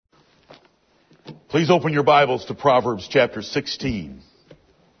Please open your Bibles to Proverbs chapter 16.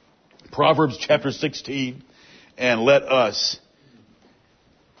 Proverbs chapter 16, and let us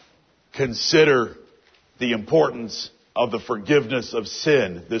consider the importance of the forgiveness of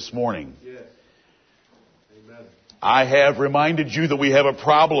sin this morning. Yes. Amen. I have reminded you that we have a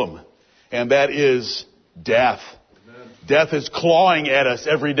problem, and that is death. Amen. Death is clawing at us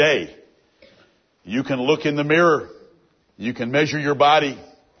every day. You can look in the mirror. You can measure your body.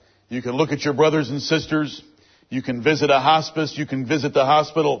 You can look at your brothers and sisters. You can visit a hospice. You can visit the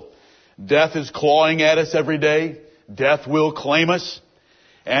hospital. Death is clawing at us every day. Death will claim us.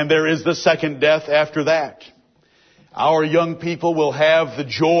 And there is the second death after that. Our young people will have the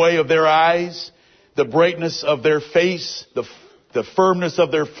joy of their eyes, the brightness of their face, the firmness of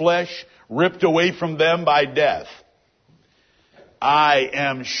their flesh ripped away from them by death. I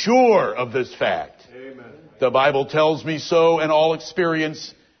am sure of this fact. Amen. The Bible tells me so, and all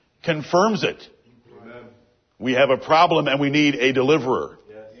experience confirms it. Amen. We have a problem and we need a deliverer.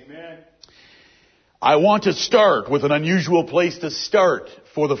 Yes. Amen. I want to start with an unusual place to start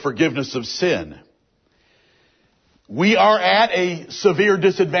for the forgiveness of sin. We are at a severe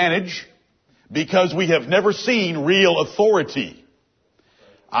disadvantage because we have never seen real authority.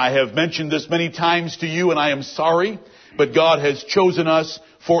 I have mentioned this many times to you, and I am sorry, but God has chosen us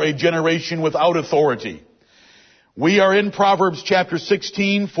for a generation without authority. We are in Proverbs chapter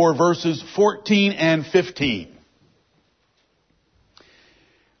 16 for verses 14 and 15.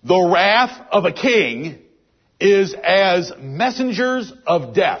 The wrath of a king is as messengers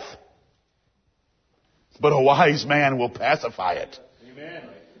of death, but a wise man will pacify it. Amen.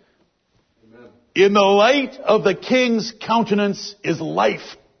 Amen. In the light of the king's countenance is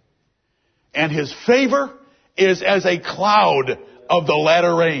life, and his favor is as a cloud of the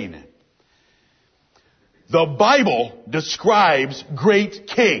latter rain. The Bible describes great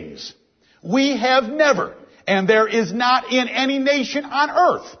kings. We have never, and there is not in any nation on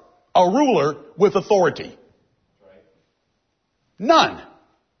earth, a ruler with authority. None.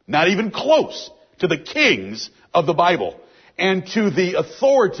 Not even close to the kings of the Bible and to the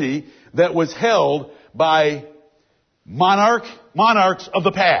authority that was held by monarchs of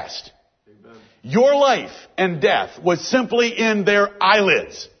the past. Amen. Your life and death was simply in their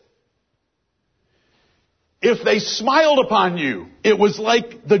eyelids. If they smiled upon you, it was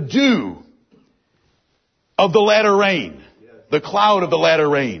like the dew of the latter rain, the cloud of the latter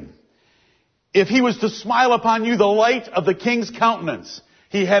rain. If he was to smile upon you, the light of the king's countenance,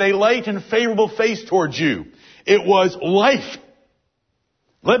 he had a light and favorable face towards you. It was life.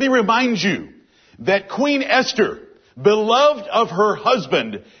 Let me remind you that Queen Esther, beloved of her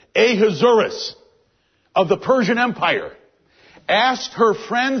husband Ahasuerus of the Persian Empire, asked her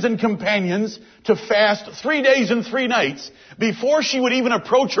friends and companions to fast 3 days and 3 nights before she would even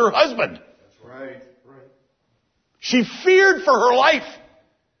approach her husband. That's right. Right. She feared for her life.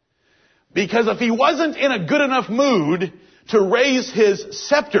 Because if he wasn't in a good enough mood to raise his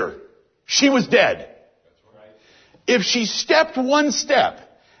scepter, she was dead. That's right. If she stepped one step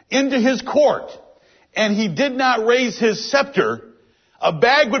into his court and he did not raise his scepter, a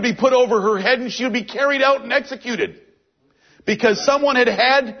bag would be put over her head and she would be carried out and executed. Because someone had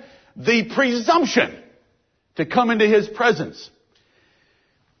had the presumption to come into his presence.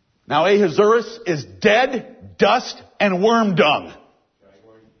 Now Ahasuerus is dead, dust, and worm dung.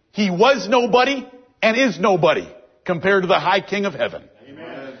 He was nobody and is nobody compared to the high King of heaven.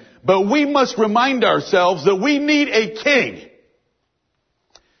 Amen. But we must remind ourselves that we need a king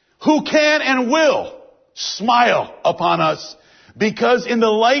who can and will smile upon us, because in the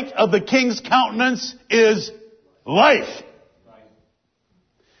light of the king's countenance is life.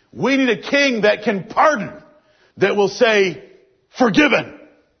 We need a king that can pardon, that will say, forgiven,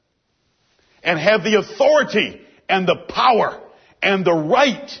 and have the authority and the power and the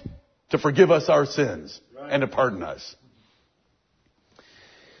right to forgive us our sins and to pardon us.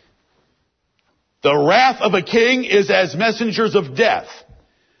 The wrath of a king is as messengers of death,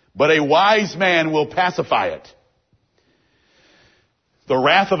 but a wise man will pacify it. The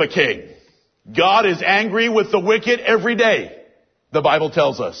wrath of a king. God is angry with the wicked every day, the Bible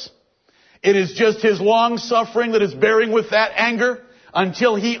tells us. It is just his long suffering that is bearing with that anger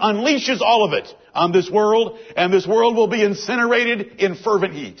until he unleashes all of it on this world, and this world will be incinerated in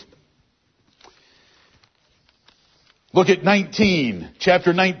fervent heat. Look at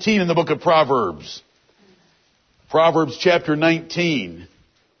chapter 19 in the book of Proverbs. Proverbs chapter 19,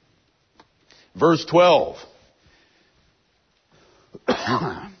 verse 12.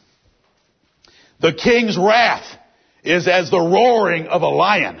 The king's wrath is as the roaring of a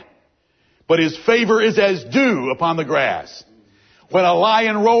lion, but his favor is as dew upon the grass. When a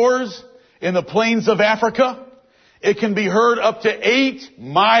lion roars, in the plains of Africa. It can be heard up to 8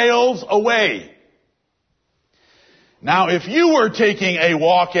 miles away. Now, if you were taking a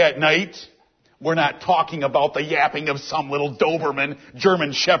walk at night, we're not talking about the yapping of some little Doberman,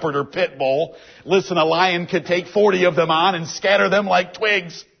 German Shepherd, or Pit Bull. Listen, a lion could take 40 of them on and scatter them like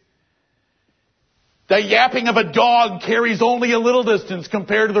twigs. The yapping of a dog carries only a little distance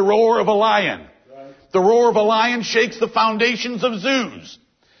compared to the roar of a lion. The roar of a lion shakes the foundations of zoos.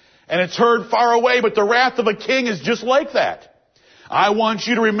 And it's heard far away, but the wrath of a king is just like that. I want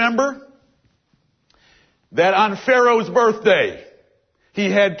you to remember that on Pharaoh's birthday, he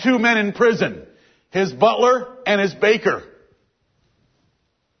had 2 men in prison, his butler and his baker.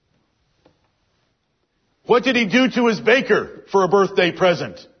 What did he do to his baker for a birthday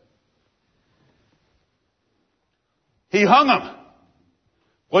present? He hung him.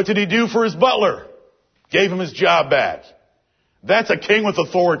 What did he do for his butler? Gave him his job back. That's a king with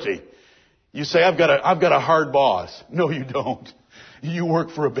authority. You say, I've got a hard boss. No, you don't. You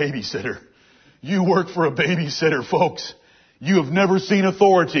work for a babysitter. You work for a babysitter, folks. You have never seen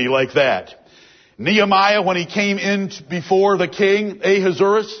authority like that. Nehemiah, when he came in before the king,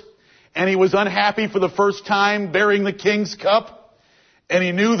 Ahasuerus, and he was unhappy for the first time bearing the king's cup, and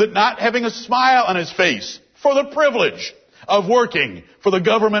he knew that not having a smile on his face for the privilege of working for the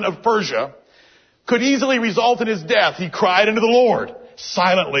government of Persia could easily result in his death, he cried unto the Lord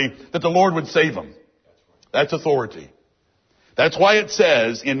silently that the Lord would save him. That's authority. That's why it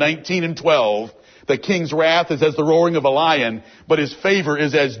says in 19 and 12, the king's wrath is as the roaring of a lion, but his favor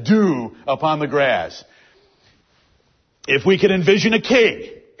is as dew upon the grass. If we can envision a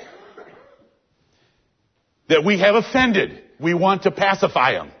king that we have offended, we want to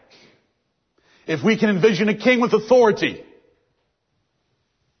pacify him. If we can envision a king with authority,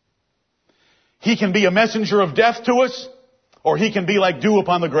 he can be a messenger of death to us, or he can be like dew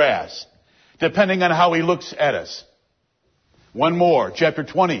upon the grass, depending on how he looks at us. One more, chapter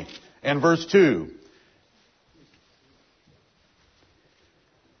 20 and verse 2.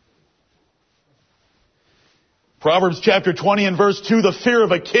 Proverbs chapter 20 and verse 2, the fear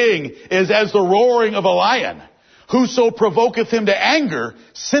of a king is as the roaring of a lion. Whoso provoketh him to anger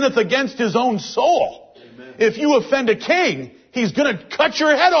sinneth against his own soul. Amen. If you offend a king, he's going to cut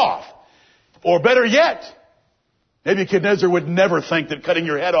your head off. Or better yet, Nebuchadnezzar would never think that cutting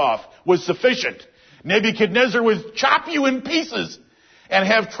your head off was sufficient. Nebuchadnezzar would chop you in pieces and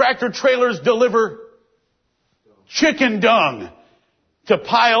have tractor trailers deliver chicken dung to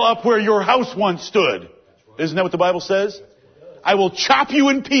pile up where your house once stood. Isn't that what the Bible says? I will chop you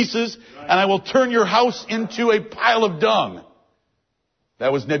in pieces and I will turn your house into a pile of dung.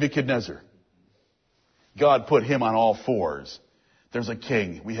 That was Nebuchadnezzar. God put him on all fours. There's a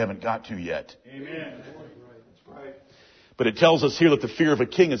king we haven't got to yet. Amen. That's right. But it tells us here that the fear of a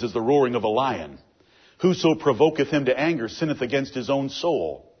king is as the roaring of a lion. Whoso provoketh him to anger sinneth against his own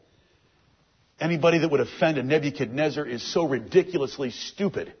soul. Anybody that would offend a Nebuchadnezzar is so ridiculously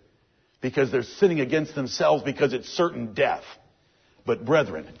stupid because they're sinning against themselves because it's certain death. But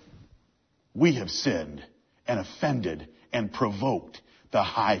brethren, we have sinned and offended and provoked the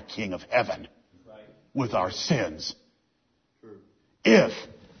high King of heaven with our sins. If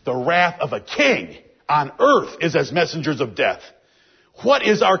the wrath of a king on earth is as messengers of death, what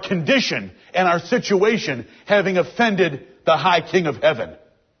is our condition and our situation having offended the high King of heaven?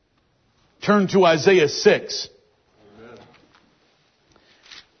 Turn to Isaiah 6. Amen.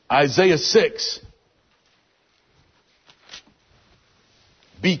 Isaiah 6.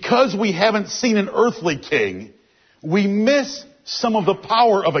 Because we haven't seen an earthly king, we miss some of the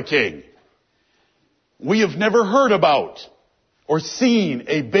power of a king. We have never heard about or seen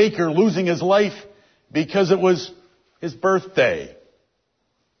a baker losing his life because it was his birthday.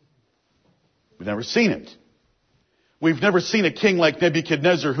 We've never seen it. We've never seen a king like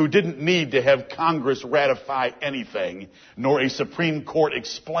Nebuchadnezzar who didn't need to have Congress ratify anything, nor a Supreme Court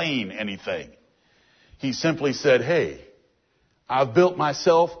explain anything. He simply said, hey, I've built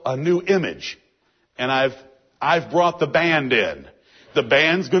myself a new image, and I've brought the band in. The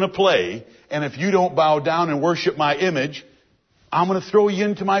band's going to play, and if you don't bow down and worship my image, I'm going to throw you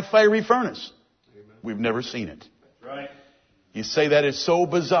into my fiery furnace. Amen. We've never seen it. That's right. You say that is so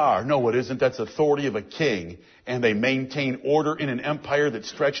bizarre. No, it isn't. That's authority of a king, and they maintain order in an empire that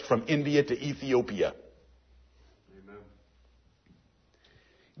stretched from India to Ethiopia. Amen.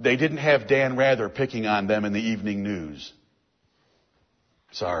 They didn't have Dan Rather picking on them in the evening news.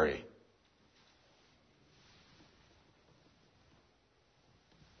 Sorry.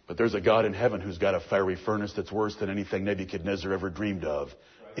 But there's a God in heaven who's got a fiery furnace that's worse than anything Nebuchadnezzar ever dreamed of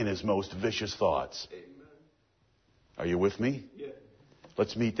in his most vicious thoughts. Amen. Are you with me? Yeah.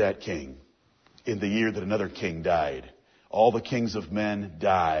 Let's meet that king. in the year that another king died. All the kings of men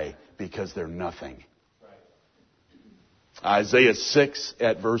die because they're nothing. Isaiah 6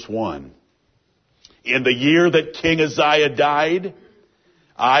 at verse 1. In the year that King Uzziah died,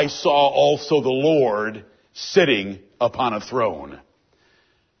 I saw also the Lord sitting upon a throne.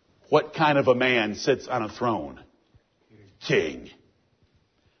 What kind of a man sits on a throne? King.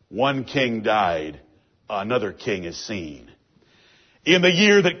 One king died, another king is seen. In the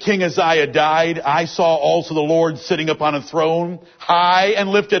year that King Uzziah died, I saw also the Lord sitting upon a throne, high and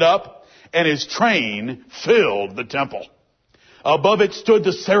lifted up, and his train filled the temple. Above it stood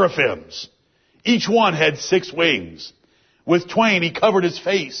the seraphims. Each one had 6 wings. With twain he covered his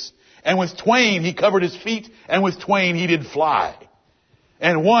face, and with twain he covered his feet, and with twain he did fly.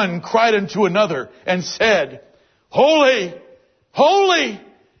 And one cried unto another and said, Holy, holy,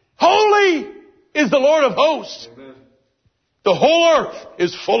 holy is the Lord of hosts. Amen. The whole earth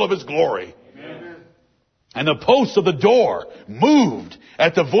is full of his glory. Amen. And the posts of the door moved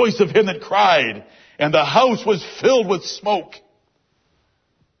at the voice of him that cried, and the house was filled with smoke.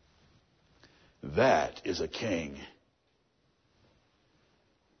 That is a king.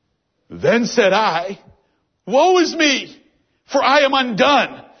 Then said I, Woe is me, for I am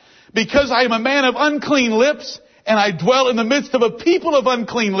undone, because I am a man of unclean lips, and I dwell in the midst of a people of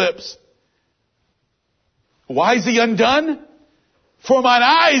unclean lips. Why is he undone? For mine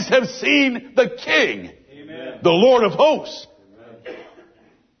eyes have seen the King, Amen. The Lord of hosts. Amen.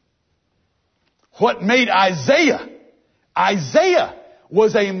 What made Isaiah? Isaiah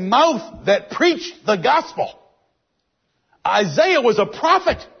was a mouth that preached the gospel. Isaiah was a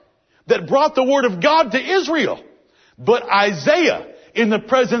prophet that brought the word of God to Israel. But Isaiah, in the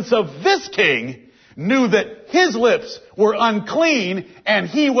presence of this king, knew that his lips were unclean and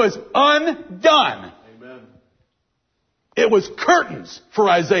he was undone. Amen. It was curtains for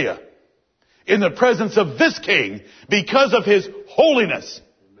Isaiah in the presence of this king because of his holiness.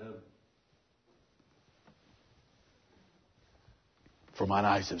 Amen. For mine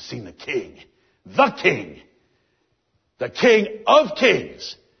eyes have seen the King of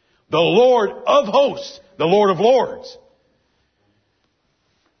kings, the Lord of hosts, the Lord of lords.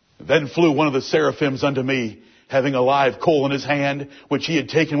 Then flew one of the seraphims unto me, having a live coal in his hand, which he had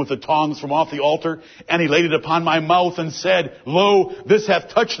taken with the tongs from off the altar, and he laid it upon my mouth and said, Lo, this hath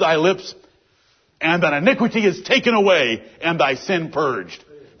touched thy lips, and thine iniquity is taken away, and thy sin purged.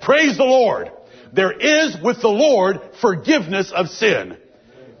 Praise the Lord. There is with the Lord forgiveness of sin.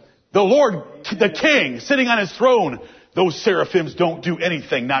 The Lord, the King, sitting on his throne, those seraphims don't do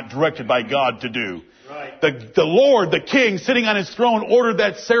anything not directed by God to do. Right. The Lord, the King, sitting on his throne, ordered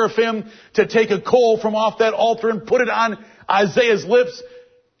that seraphim to take a coal from off that altar and put it on Isaiah's lips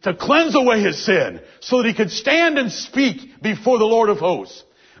to cleanse away his sin so that he could stand and speak before the Lord of hosts.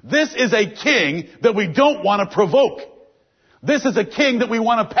 This is a king that we don't want to provoke. This is a king that we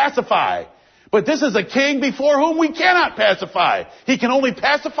want to pacify. But this is a king before whom we cannot pacify. He can only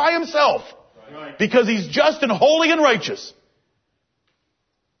pacify himself. Right. Because he's just and holy and righteous.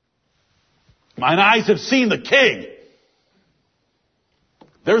 Mine eyes have seen the King.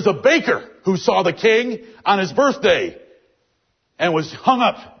 There's a baker who saw the King on his birthday and was hung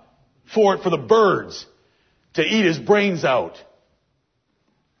up for the birds to eat his brains out.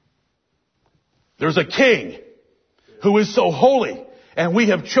 There's a king who is so holy, and we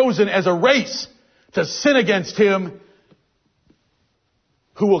have chosen as a race to sin against him,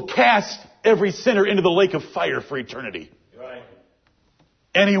 who will cast every sinner into the lake of fire for eternity. Right.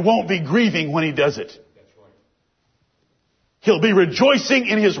 And he won't be grieving when he does it. That's right. He'll be rejoicing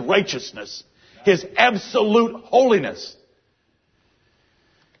in his righteousness, his absolute holiness.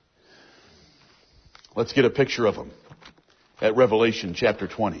 Let's get a picture of him at Revelation chapter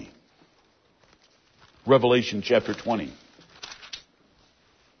 20. Revelation chapter 20.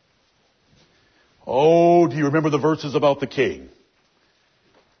 Oh, do you remember the verses about the king?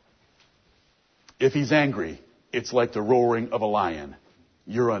 If he's angry, it's like the roaring of a lion.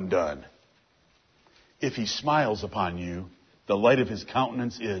 You're undone. If he smiles upon you, the light of his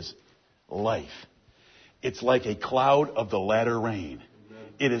countenance is life. It's like a cloud of the latter rain.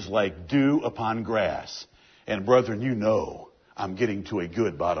 It is like dew upon grass. And brethren, you know I'm getting to a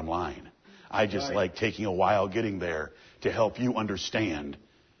good bottom line. I just like taking a while getting there to help you understand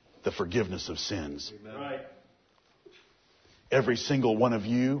the forgiveness of sins. Right. Every single one of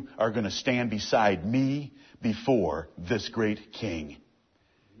you are going to stand beside me before this great King.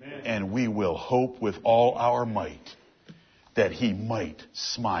 Amen. And we will hope with all our might that he might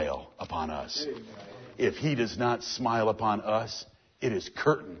smile upon us. Amen. If he does not smile upon us, it is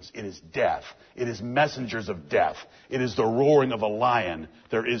curtains, it is death, it is messengers of death, it is the roaring of a lion.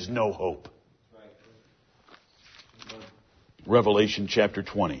 There is no hope. Revelation chapter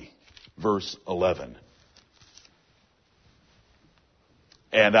 20, verse 11.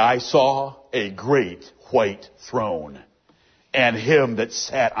 And I saw a great white throne, and him that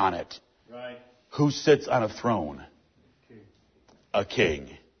sat on it. Right. Who sits on a throne? A king.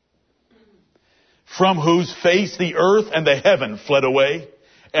 From whose face the earth and the heaven fled away,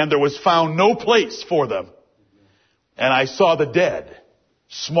 and there was found no place for them. And I saw the dead,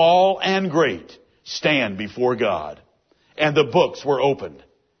 small and great, stand before God. And the books were opened.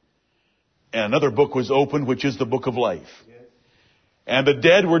 And another book was opened, which is the book of life. And the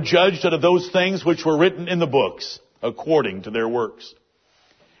dead were judged out of those things which were written in the books, according to their works.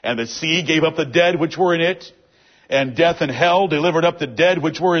 And the sea gave up the dead which were in it, and death and hell delivered up the dead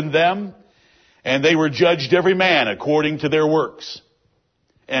which were in them, and they were judged every man according to their works.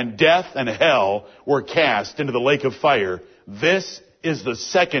 And death and hell were cast into the lake of fire. This is the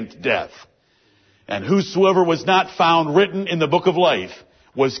second death. And whosoever was not found written in the book of life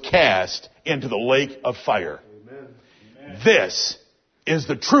was cast into the lake of fire. Amen. This is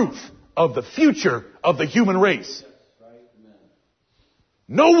the truth of the future of the human race.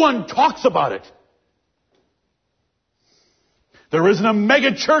 No one talks about it. There isn't a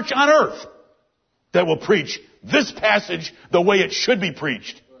mega church on earth that will preach this passage the way it should be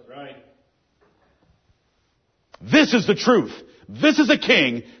preached. Right. This is the truth. This is a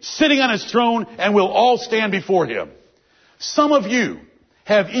king sitting on his throne, and we'll all stand before him. Some of you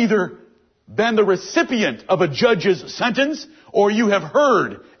have either been the recipient of a judge's sentence, or you have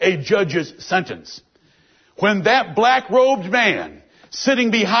heard a judge's sentence. When that black-robed man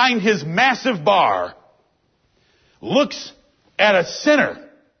sitting behind his massive bar looks at a sinner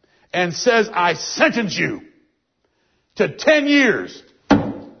and says, I sentence you to 10 years.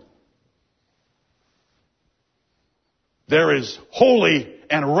 There is holy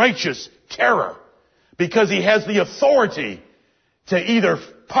and righteous terror because he has the authority to either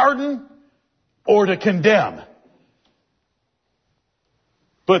pardon or to condemn.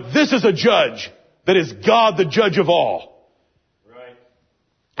 But this is a judge that is God, the judge of all. Right.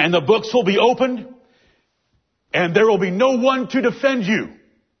 And the books will be opened, and there will be no one to defend you.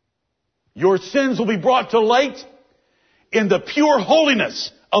 Your sins will be brought to light in the pure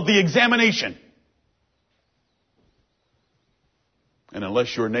holiness of the examination. And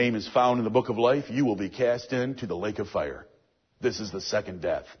unless your name is found in the book of life, you will be cast into the lake of fire. This is the second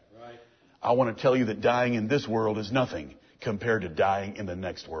death. Right. I want to tell you that dying in this world is nothing compared to dying in the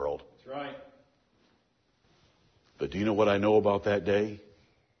next world. That's right. But do you know what I know about that day?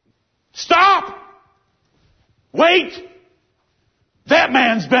 Stop! Wait! That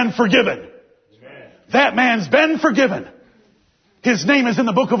man's been forgiven. Amen. That man's been forgiven. His name is in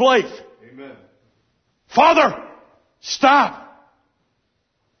the book of life. Amen. Father, stop!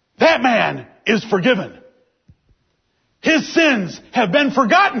 That man is forgiven. His sins have been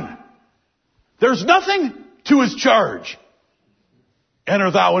forgotten. There's nothing to his charge.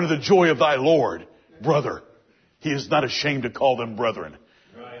 Enter thou into the joy of thy Lord, brother. He is not ashamed to call them brethren.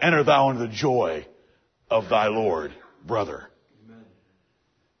 Right. Enter thou into the joy of thy Lord, brother. Amen.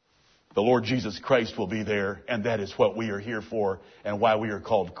 The Lord Jesus Christ will be there, and that is what we are here for and why we are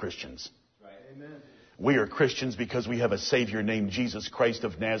called Christians. Right. Amen. We are Christians because we have a Savior named Jesus Christ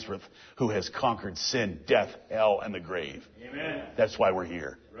of Nazareth who has conquered sin, death, hell, and the grave. Amen. That's why we're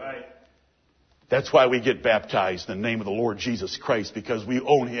here. Right. That's why we get baptized in the name of the Lord Jesus Christ, because we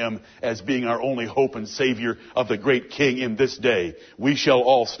own Him as being our only hope and Savior of the great King in this day. We shall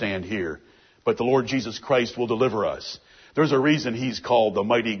all stand here, but the Lord Jesus Christ will deliver us. There's a reason He's called the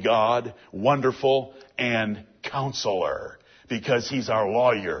mighty God, wonderful, and counselor, because He's our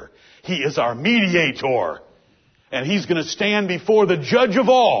lawyer. He is our mediator, and He's going to stand before the judge of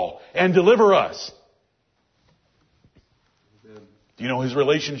all and deliver us. Do you know His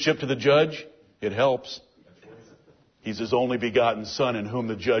relationship to the judge? It helps. He's His only begotten Son in whom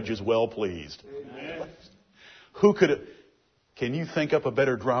the judge is well pleased. Amen. Can you think up a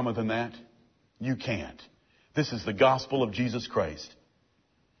better drama than that? You can't. This is the gospel of Jesus Christ.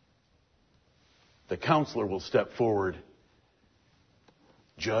 The counselor will step forward.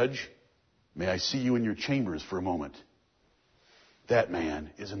 Judge, may I see you in your chambers for a moment? That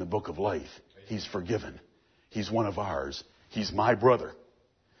man is in the book of life. He's forgiven. He's one of ours. He's my brother.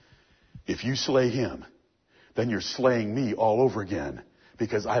 If you slay him, then you're slaying me all over again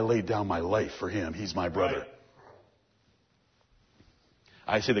because I laid down my life for him. He's my brother. Right.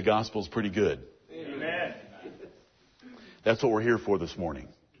 I say the gospel's pretty good. Amen. That's what we're here for this morning.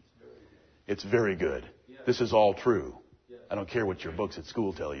 It's very good. This is all true. I don't care what your books at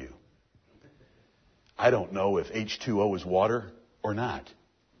school tell you. I don't know if H2O is water or not.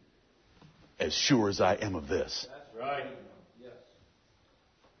 As sure as I am of this. That's right.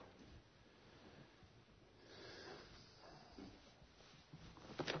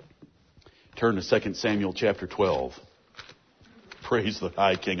 Turn to 2 Samuel chapter 12. Praise the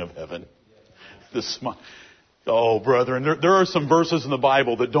high King of heaven. Oh, brethren, there are some verses in the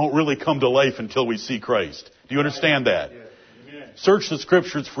Bible that don't really come to life until we see Christ. Do you understand that? Search the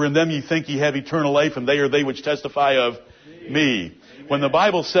Scriptures, for in them ye think ye have eternal life, and they are they which testify of me. When the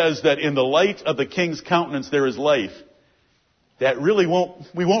Bible says that in the light of the King's countenance there is life, we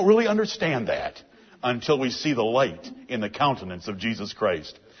won't really understand that until we see the light in the countenance of Jesus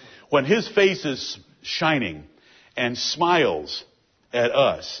Christ. When His face is shining and smiles at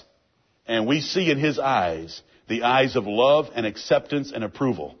us, and we see in His eyes the eyes of love and acceptance and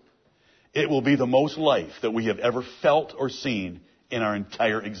approval, it will be the most life that we have ever felt or seen in our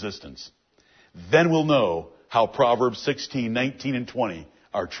entire existence. Then we'll know how Proverbs 16, 19, and 20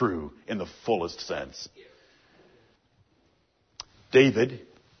 are true in the fullest sense. David,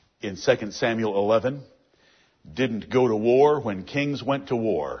 in 2 Samuel 11, didn't go to war when kings went to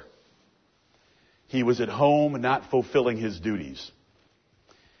war. He was at home not fulfilling his duties.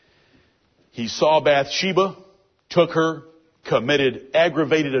 He saw Bathsheba, took her, committed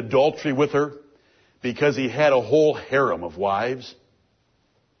aggravated adultery with her because he had a whole harem of wives.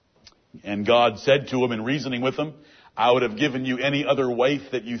 And God said to him in reasoning with him, I would have given you any other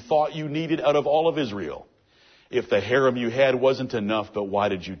wife that you thought you needed out of all of Israel. If the harem you had wasn't enough, but why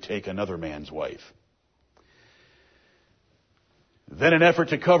did you take another man's wife? Then in an effort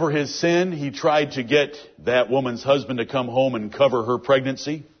to cover his sin, he tried to get that woman's husband to come home and cover her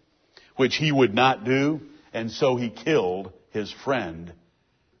pregnancy, which he would not do, and so he killed his friend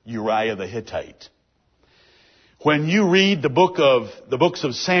Uriah the Hittite. When you read the books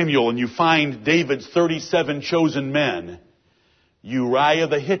of Samuel and you find David's 37 chosen men, Uriah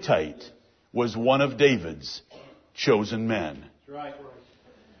the Hittite was one of David's chosen men. Right.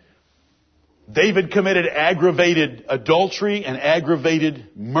 David committed aggravated adultery and aggravated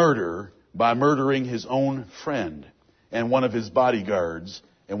murder by murdering his own friend and one of his bodyguards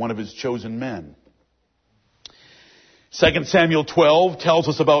and one of his chosen men. 2 Samuel 12 tells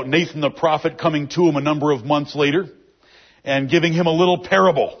us about Nathan the prophet coming to him a number of months later and giving him a little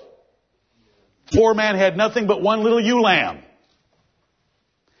parable. Poor man had nothing but one little ewe lamb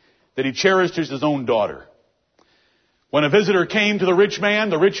that he cherished as his own daughter. When a visitor came to the rich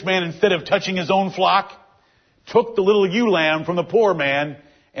man, instead of touching his own flock, took the little ewe lamb from the poor man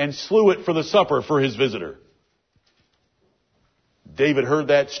and slew it for the supper for his visitor. David heard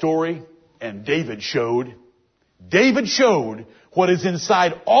that story, and David showed what is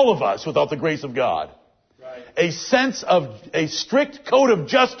inside all of us without the grace of God. Right. A sense of a strict code of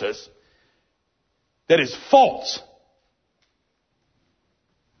justice that is false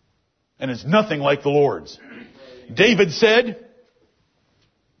and is nothing like the Lord's. David said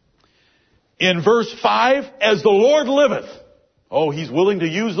in verse 5, as the Lord liveth, he's willing to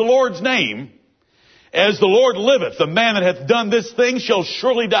use the Lord's name, as the Lord liveth, the man that hath done this thing shall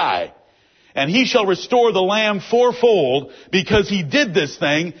surely die. And he shall restore the lamb fourfold because he did this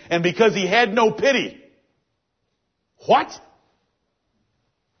thing and because he had no pity. What?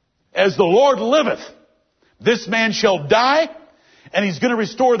 As the Lord liveth, this man shall die, and he's going to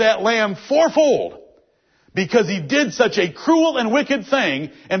restore that lamb fourfold because he did such a cruel and wicked thing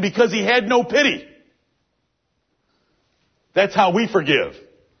and because he had no pity. That's how we forgive.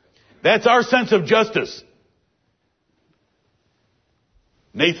 That's our sense of justice.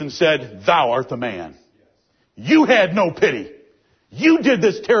 Nathan said, thou art the man. You had no pity. You did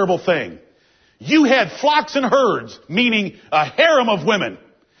this terrible thing. You had flocks and herds, meaning a harem of women.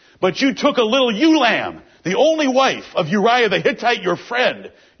 But you took a little ewe lamb, the only wife of Uriah the Hittite, your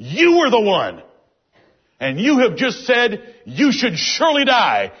friend. You were the one. And you have just said, you should surely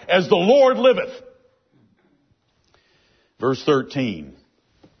die as the Lord liveth. Verse 13.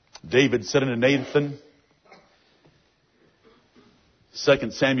 David said unto Nathan,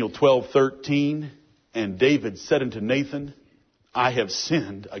 2 Samuel 12:13, and David said unto Nathan, I have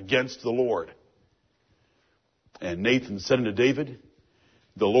sinned against the Lord. And Nathan said unto David,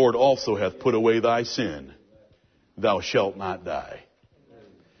 the Lord also hath put away thy sin. Thou shalt not die.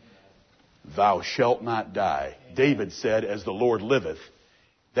 Thou shalt not die. David said, as the Lord liveth,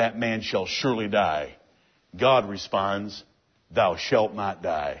 that man shall surely die. God responds, thou shalt not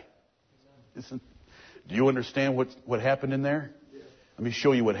die. Do you understand what happened in there? Let me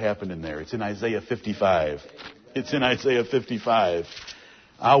show you what happened in there. It's in Isaiah 55. It's in Isaiah 55.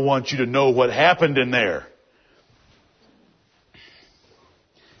 I want you to know what happened in there.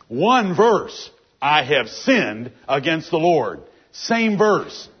 One verse. I have sinned against the Lord. Same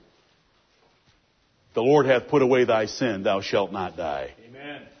verse. The Lord hath put away thy sin. Thou shalt not die.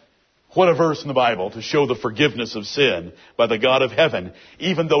 Amen. What a verse in the Bible to show the forgiveness of sin by the God of heaven,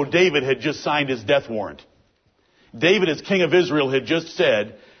 even though David had just signed his death warrant. David, as king of Israel, had just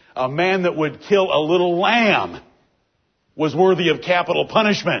said, a man that would kill a little lamb was worthy of capital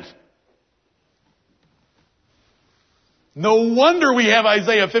punishment. No wonder we have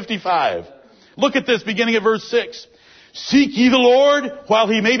Isaiah 55. Look at this, beginning at verse 6. Seek ye the Lord while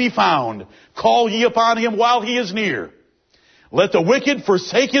he may be found. Call ye upon him while he is near. Let the wicked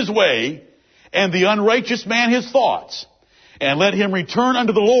forsake his way, and the unrighteous man his thoughts. And let him return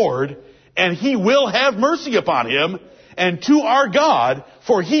unto the Lord, and he will have mercy upon him, and to our God,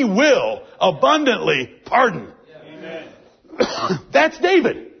 for he will abundantly pardon. Amen. That's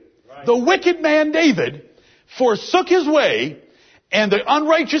David. Right. The wicked man David forsook his way, and the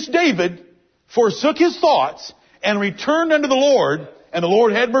unrighteous David forsook his thoughts, and returned unto the Lord, and the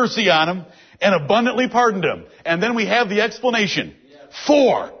Lord had mercy on him, and abundantly pardoned him. And then we have the explanation.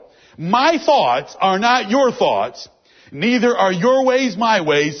 For my thoughts are not your thoughts, neither are your ways my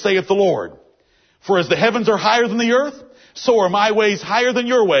ways, saith the Lord. For as the heavens are higher than the earth, so are my ways higher than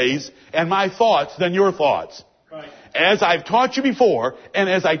your ways, and my thoughts than your thoughts. Right. As I've taught you before, and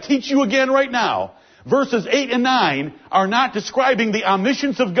as I teach you again right now, verses 8 and 9 are not describing the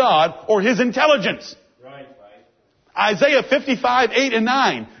omniscience of God or His intelligence. Right. Isaiah 55, 8 and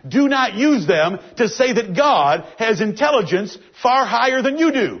 9. Do not use them to say that God has intelligence far higher than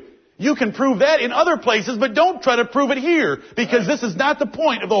you do. You can prove that in other places, but don't try to prove it here, because this is not the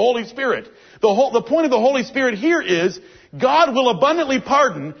point of the Holy Spirit. The point of the Holy Spirit here is God will abundantly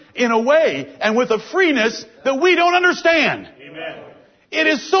pardon in a way and with a freeness that we don't understand. Amen. It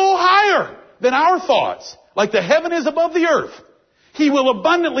is so higher than our thoughts, like the heaven is above the earth. He will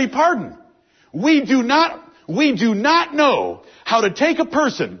abundantly pardon. We do not know how to take a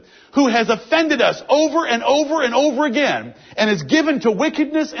person who has offended us over and over and over again and is given to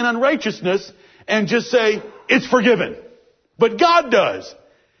wickedness and unrighteousness and just say, it's forgiven. But God does.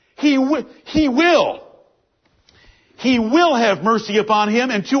 He will have mercy upon him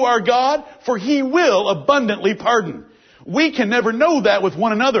and to our God, for He will abundantly pardon. We can never know that with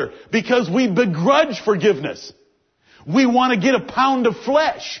one another because we begrudge forgiveness. We want to get a pound of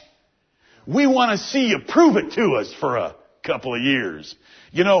flesh. We want to see you prove it to us for a couple of years.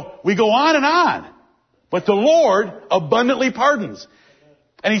 You know, we go on and on. But the Lord abundantly pardons.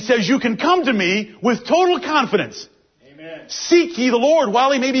 And He says, you can come to me with total confidence. Amen. Seek ye the Lord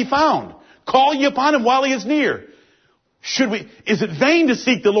while He may be found. Call ye upon Him while He is near. Is it vain to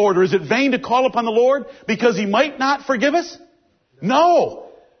seek the Lord, or is it vain to call upon the Lord because He might not forgive us? No.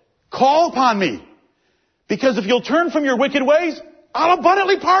 Call upon me. Because if you'll turn from your wicked ways, I'll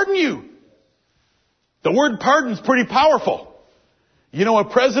abundantly pardon you. The word pardon is pretty powerful. You know, a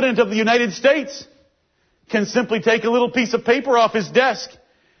president of the United States can simply take a little piece of paper off his desk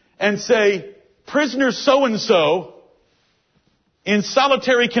and say, prisoner so-and-so in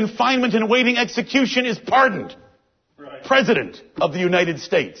solitary confinement and awaiting execution is pardoned. Right. President of the United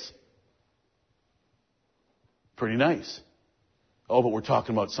States. Pretty nice. Oh, but we're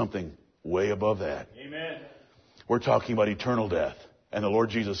talking about something way above that. Amen. We're talking about eternal death. And the Lord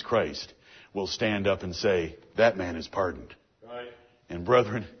Jesus Christ will stand up and say, that man is pardoned. Right. And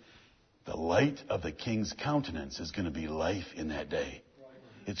brethren, the light of the King's countenance is going to be life in that day.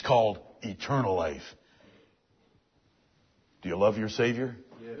 It's called eternal life. Do you love your Savior?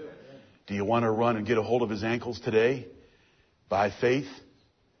 Yes. Do you want to run and get a hold of His ankles today by faith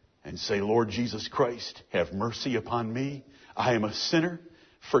and say, Lord Jesus Christ, have mercy upon me. I am a sinner.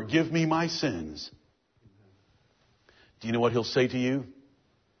 Forgive me my sins. Do you know what He'll say to you?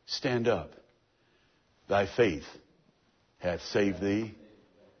 Stand up. Thy faith hath saved thee.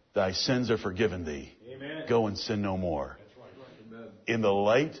 Thy sins are forgiven thee. Amen. Go and sin no more. In the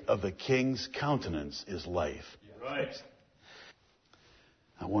light of the King's countenance is life. Right.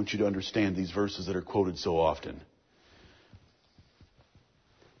 I want you to understand these verses that are quoted so often.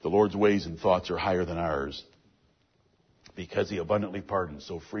 The Lord's ways and thoughts are higher than ours because He abundantly pardons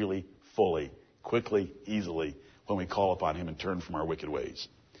so freely, fully, quickly, easily when we call upon Him and turn from our wicked ways.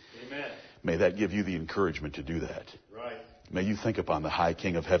 Amen. May that give you the encouragement to do that. Right. May you think upon the high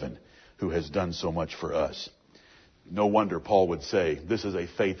King of heaven who has done so much for us. No wonder Paul would say, this is a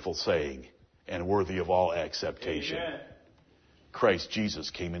faithful saying and worthy of all acceptation. Amen. Christ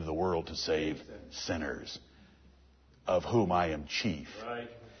Jesus came into the world to save sinners, of whom I am chief. Right.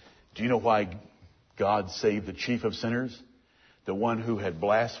 Do you know why God saved the chief of sinners? The one who had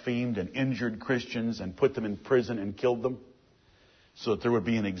blasphemed and injured Christians and put them in prison and killed them? so that there would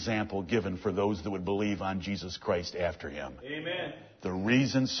be an example given for those that would believe on Jesus Christ after him. Amen. The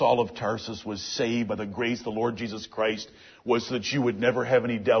reason Saul of Tarsus was saved by the grace of the Lord Jesus Christ was so that you would never have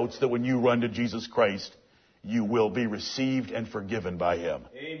any doubts that when you run to Jesus Christ, you will be received and forgiven by him.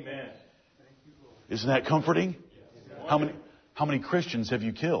 Amen. Isn't that comforting? How many Christians have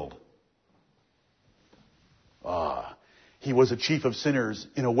you killed? He was a chief of sinners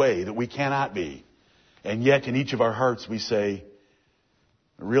in a way that we cannot be. And yet in each of our hearts we say,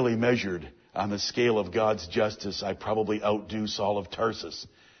 really measured on the scale of God's justice, I probably outdo Saul of Tarsus.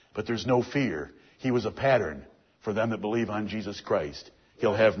 But there's no fear. He was a pattern for them that believe on Jesus Christ.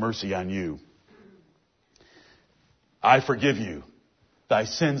 He'll have mercy on you. I forgive you. Thy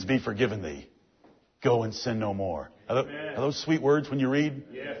sins be forgiven thee. Go and sin no more. Are those sweet words when you read?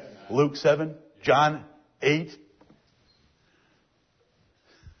 Yes. Luke 7, John 8.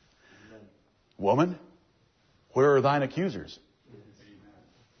 Woman, where are thine accusers?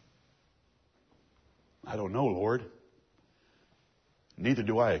 I don't know, Lord. Neither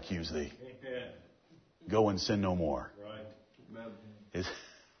do I accuse thee. Amen. Go and sin no more. Right.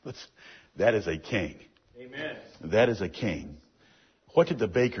 That is a king. Amen. That is a king. What did the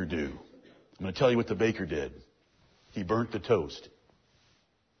baker do? I'm going to tell you what the baker did. He burnt the toast.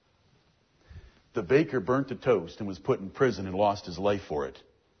 The baker burnt the toast and was put in prison and lost his life for it.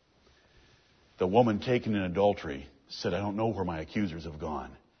 The woman taken in adultery said, I don't know where my accusers have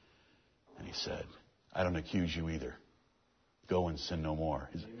gone. And he said, I don't accuse you either. Go and sin no more.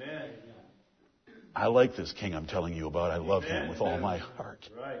 Amen. I like this king I'm telling you about. I love him with all my heart.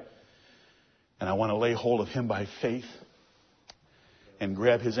 Right. And I want to lay hold of him by faith and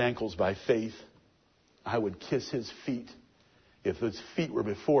grab his ankles by faith. I would kiss his feet if his feet were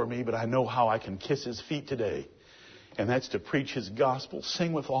before me, but I know how I can kiss his feet today. And that's to preach his gospel,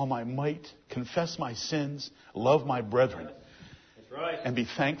 sing with all my might, confess my sins, love my brethren, That's right. and be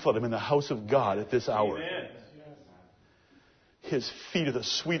thankful that I'm in the house of God at this hour. Amen. His feet are the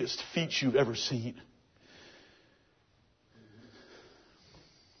sweetest feet you've ever seen.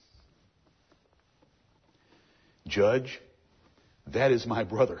 Judge, that is my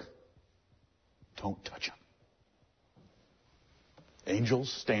brother. Don't touch him.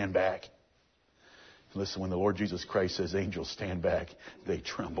 Angels, stand back. Listen, when the Lord Jesus Christ says angels stand back, they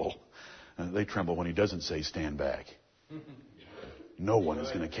tremble. They tremble when he doesn't say stand back. No one is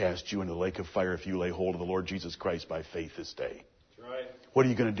going to cast you into the lake of fire if you lay hold of the Lord Jesus Christ by faith this day. That's right. What are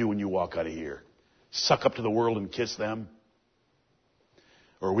you going to do when you walk out of here? Suck up to the world and kiss them?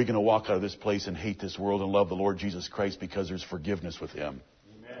 Or are we going to walk out of this place and hate this world and love the Lord Jesus Christ because there's forgiveness with him?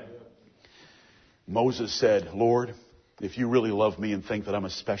 Amen. Moses said, Lord, if you really love me and think that I'm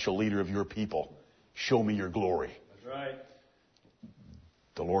a special leader of your people, show me your glory. That's right.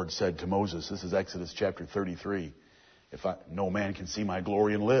 The Lord said to Moses, this is Exodus chapter 33, no man can see my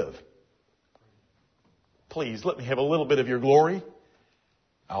glory and live. Please let me have a little bit of your glory.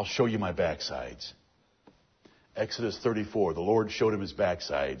 I'll show you my backsides. Exodus 34, the Lord showed him his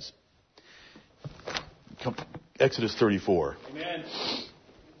backsides. Exodus 34. Amen.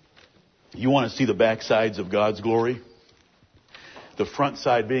 You want to see the backsides of God's glory? The front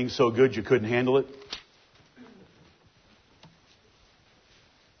side being so good you couldn't handle it?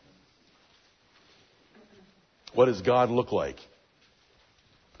 What does God look like?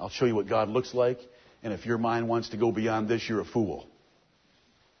 I'll show you what God looks like. And if your mind wants to go beyond this, you're a fool.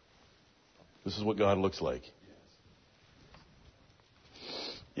 This is what God looks like.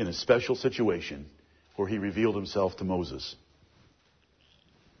 In a special situation where he revealed himself to Moses.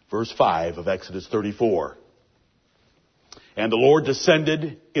 Verse 5 of Exodus 34. And the Lord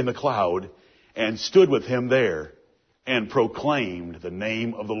descended in the cloud and stood with him there and proclaimed the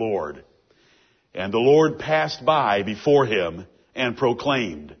name of the Lord. And the Lord passed by before him and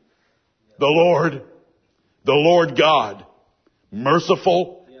proclaimed, the Lord God,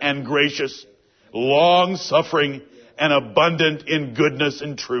 merciful and gracious, long-suffering and abundant in goodness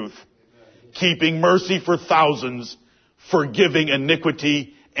and truth, keeping mercy for thousands, forgiving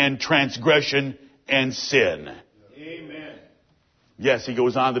iniquity and transgression and sin. Amen. Yes, he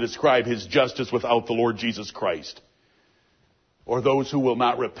goes on to describe his justice without the Lord Jesus Christ, or those who will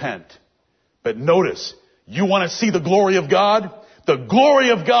not repent. But notice, you want to see the glory of God? The glory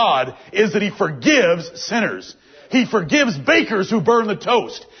of God is that he forgives sinners. He forgives bakers who burn the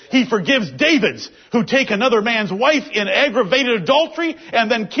toast. He forgives Davids who take another man's wife in aggravated adultery and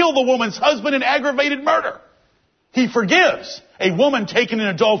then kill the woman's husband in aggravated murder. He forgives a woman taken in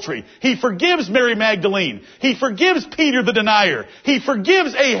adultery. He forgives Mary Magdalene. He forgives Peter the denier. He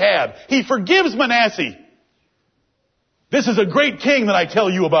forgives Ahab. He forgives Manasseh. This is a great king that I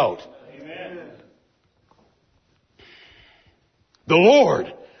tell you about. Amen.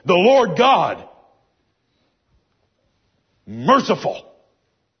 The Lord God, merciful.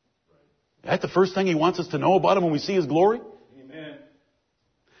 Is that the first thing He wants us to know about Him when we see His glory? Amen.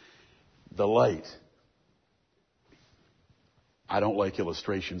 The light. I don't like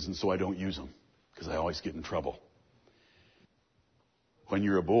illustrations, and so I don't use them, because I always get in trouble. When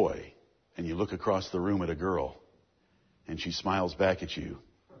you're a boy, and you look across the room at a girl, and she smiles back at you,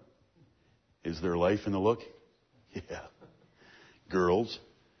 is there life in the look? Yeah. Girls,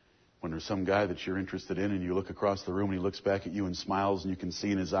 when there's some guy that you're interested in, and you look across the room, and he looks back at you and smiles, and you can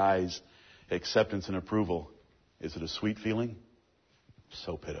see in his eyes acceptance and approval, is it a sweet feeling?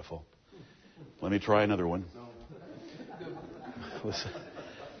 So pitiful. Let me try another one. Listen,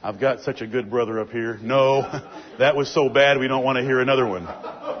 I've got such a good brother up here. No, that was so bad we don't want to hear another one.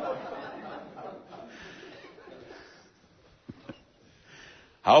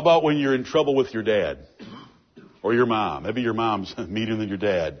 How about when you're in trouble with your dad or your mom? Maybe your mom's meaner than your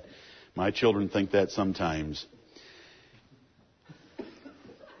dad. My children think that sometimes.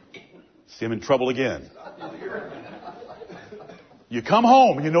 See him in trouble again. You come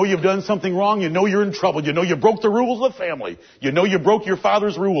home, you know you've done something wrong, you know you're in trouble, you know you broke the rules of the family, you know you broke your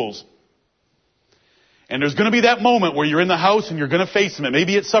father's rules. And there's going to be that moment where you're in the house and you're going to face him, and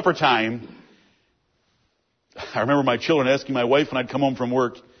maybe at supper time. I remember my children asking my wife when I'd come home from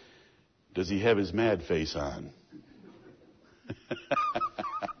work, does he have his mad face on?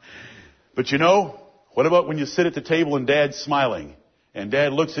 But you know, what about when you sit at the table and Dad's smiling, and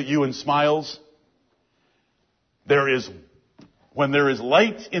Dad looks at you and smiles? When there is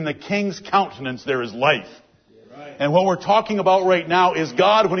light in the King's countenance, there is life. Right. And what we're talking about right now is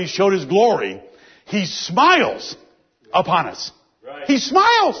God, when He showed His glory, He smiles upon us. Right. He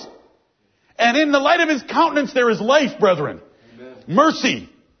smiles. And in the light of His countenance, there is life, brethren. Amen. Mercy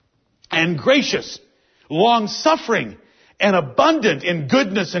and gracious, long-suffering, and abundant in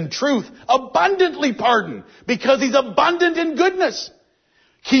goodness and truth. Abundantly pardon, because He's abundant in goodness.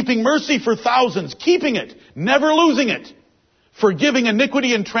 Keeping mercy for thousands, keeping it, never losing it. Forgiving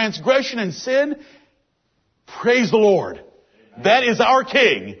iniquity and transgression and sin. Praise the Lord. Amen. That is our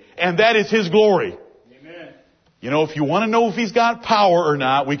King, and that is His glory. Amen. You know, if you want to know if He's got power or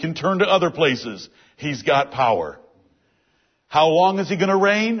not, we can turn to other places. He's got power. How long is He going to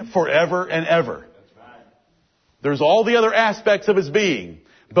reign? Forever and ever. That's right. There's all the other aspects of His being.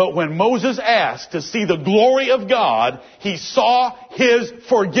 But when Moses asked to see the glory of God, he saw His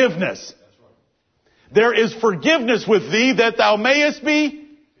forgiveness. There is forgiveness with thee that thou mayest be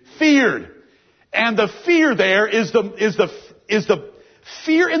feared. And the fear there is the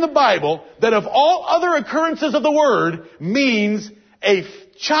fear in the Bible that of all other occurrences of the word means a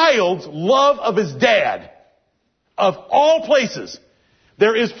child's love of his dad. Of all places.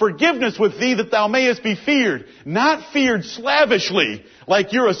 There is forgiveness with thee that thou mayest be feared. Not feared slavishly,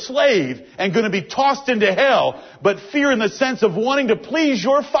 like you're a slave and going to be tossed into hell, but fear in the sense of wanting to please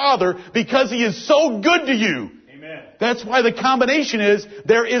your Father because He is so good to you. Amen. That's why the combination is,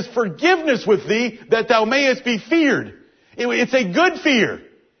 there is forgiveness with thee that thou mayest be feared. It's a good fear.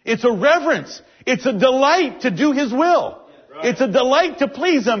 It's a reverence. It's a delight to do His will. Right. It's a delight to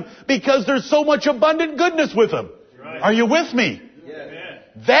please Him because there's so much abundant goodness with Him. Right. Are you with me?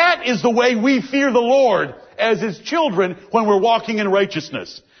 That is the way we fear the Lord as His children when we're walking in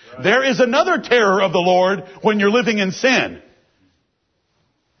righteousness. Right. There is another terror of the Lord when you're living in sin.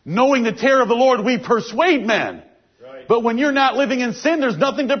 Knowing the terror of the Lord, we persuade men. Right. But when you're not living in sin, there's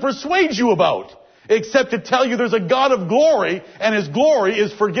nothing to persuade you about, except to tell you there's a God of glory, and His glory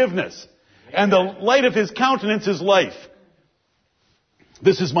is forgiveness. Amen. And the light of His countenance is life.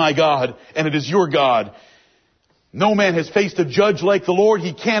 This is my God, and it is your God. No man has faced a judge like the Lord.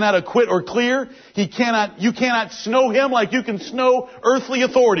 He cannot acquit or clear. You cannot snow Him like you can snow earthly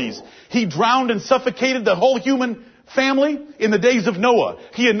authorities. He drowned and suffocated the whole human family in the days of Noah.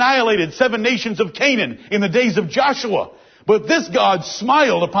 He annihilated 7 nations of Canaan in the days of Joshua. But this God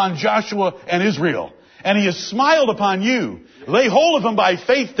smiled upon Joshua and Israel. And He has smiled upon you. Lay hold of Him by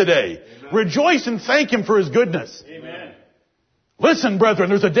faith today. Amen. Rejoice and thank Him for His goodness. Amen. Listen, brethren,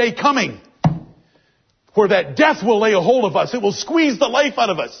 there's a day coming where that death will lay a hold of us. It will squeeze the life out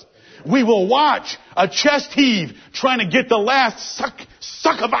of us. We will watch a chest heave trying to get the last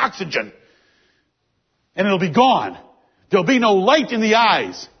suck of oxygen. And it'll be gone. There'll be no light in the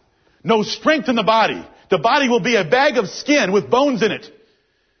eyes. No strength in the body. The body will be a bag of skin with bones in it.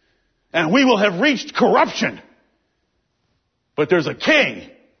 And we will have reached corruption. But there's a King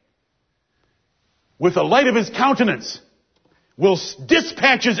with the light of His countenance will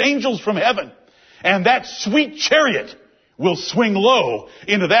dispatch His angels from heaven. And that sweet chariot will swing low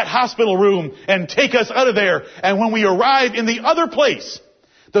into that hospital room and take us out of there. And when we arrive in the other place,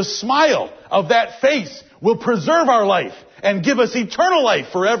 the smile of that face will preserve our life and give us eternal life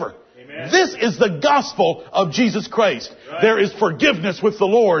forever. Amen. This is the gospel of Jesus Christ. Right. There is forgiveness with the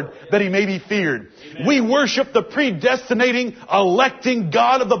Lord that He may be feared. Amen. We worship the predestinating, electing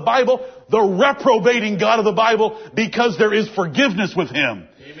God of the Bible, the reprobating God of the Bible, because there is forgiveness with Him.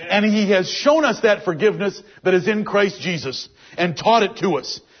 Amen. And He has shown us that forgiveness that is in Christ Jesus and taught it to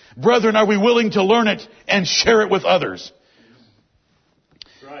us. Brethren, are we willing to learn it and share it with others?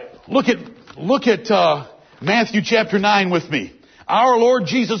 Right. Look at Matthew chapter 9 with me. Our Lord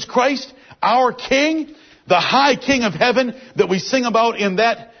Jesus Christ, our King, the high King of heaven that we sing about in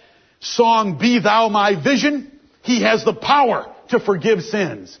that song, Be Thou My Vision. He has the power to forgive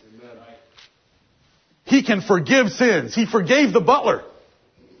sins. He can forgive sins. He forgave the butler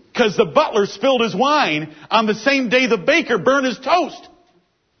because the butler spilled his wine on the same day the baker burned his toast.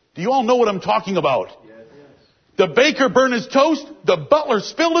 Do you all know what I'm talking about? Yes. The baker burned his toast. The butler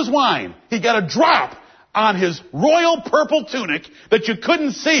spilled his wine. He got a drop on his royal purple tunic that you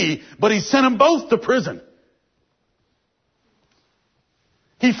couldn't see, but he sent them both to prison.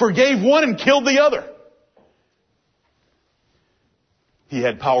 He forgave one and killed the other. He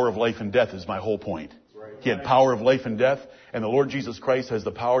had power of life and death is my whole point. He had power of life and death, and the Lord Jesus Christ has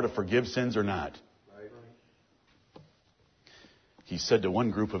the power to forgive sins or not. He said to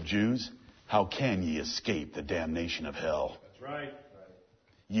one group of Jews, how can ye escape the damnation of hell? That's right.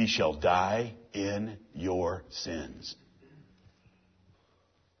 Ye shall die in your sins.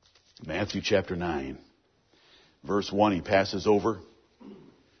 Matthew chapter 9, verse 1, he passes over.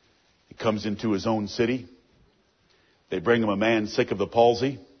 He comes into his own city. They bring him a man sick of the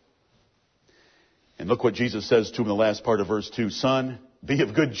palsy. And look what Jesus says to him in the last part of verse 2. Son, be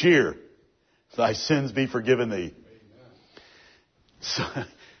of good cheer. Thy sins be forgiven thee. Son,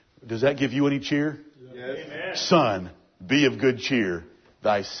 does that give you any cheer? Yes. Son, be of good cheer.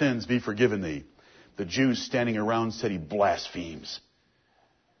 Thy sins be forgiven thee. The Jews standing around said he blasphemes.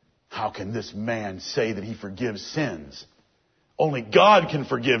 How can this man say that he forgives sins? Only God can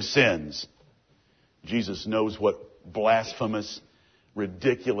forgive sins. Jesus knows what blasphemous,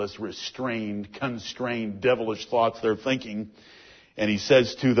 ridiculous, restrained, constrained, devilish thoughts they're thinking. And he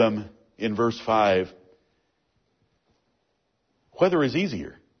says to them in verse 5, whether is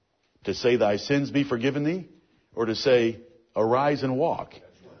easier, to say thy sins be forgiven thee, or to say arise and walk?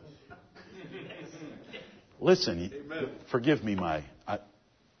 Listen, forgive me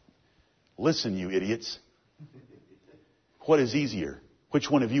listen, you idiots. What is easier? Which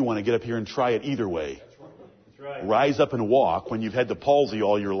one of you want to get up here and try it either way? That's right. Rise up and walk when you've had the palsy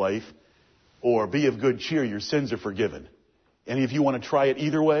all your life, or be of good cheer, your sins are forgiven. Any of you want to try it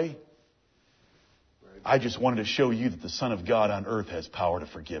either way? I just wanted to show you that the Son of God on earth has power to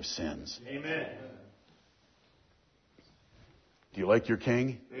forgive sins. Amen. Do you like your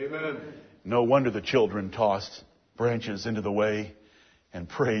King? Amen. No wonder the children tossed branches into the way and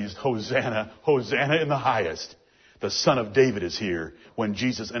praised, Hosanna, Hosanna in the highest. The Son of David is here when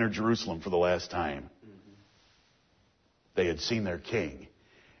Jesus entered Jerusalem for the last time. They had seen their King,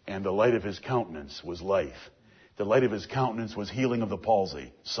 and the light of His countenance was life. The light of His countenance was healing of the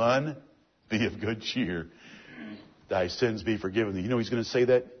palsy. Son, be of good cheer. Thy sins be forgiven thee. You know He's going to say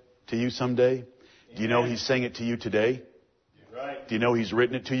that to you someday? Do you know He's saying it to you today? Right. Do you know He's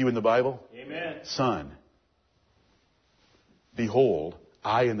written it to you in the Bible? Amen. Son, behold,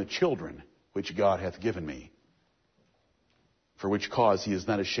 I and the children which God hath given me, for which cause He is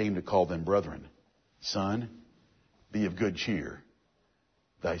not ashamed to call them brethren. Son, be of good cheer.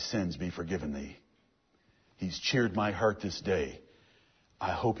 Thy sins be forgiven thee. He's cheered my heart this day.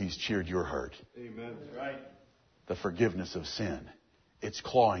 I hope He's cheered your heart. Amen. That's right. The forgiveness of sin. It's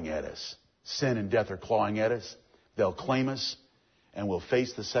clawing at us. Sin and death are clawing at us. They'll claim us, and we'll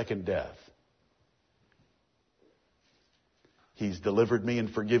face the second death. He's delivered me and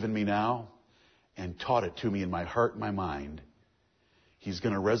forgiven me now, and taught it to me in my heart and my mind. He's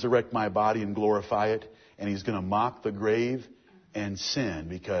going to resurrect my body and glorify it, and He's going to mock the grave and sin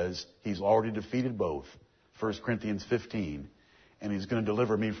because He's already defeated both. 1 Corinthians 15. And He's going to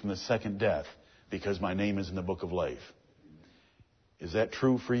deliver me from the second death because my name is in the book of life. Is that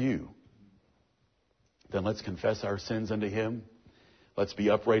true for you? Then let's confess our sins unto Him. Let's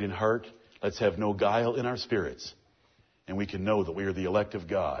be upright in heart. Let's have no guile in our spirits. And we can know that we are the elect of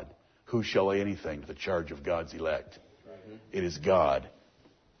God. Who shall lay anything to the charge of God's elect? It is God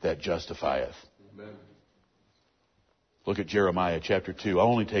that justifieth. Amen. Look at Jeremiah chapter 2. I'll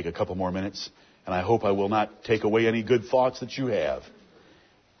only take a couple more minutes, and I hope I will not take away any good thoughts that you have.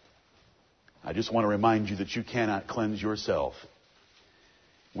 I just want to remind you that you cannot cleanse yourself.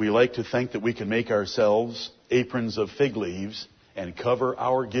 We like to think that we can make ourselves aprons of fig leaves and cover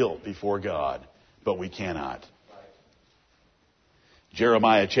our guilt before God, but we cannot.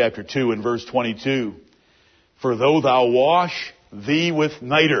 Jeremiah chapter 2 and verse 22. For though thou wash thee with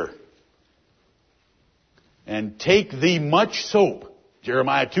niter, and take thee much soap.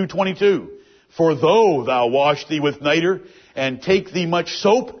 Jeremiah 2:22. For though thou wash thee with niter, and take thee much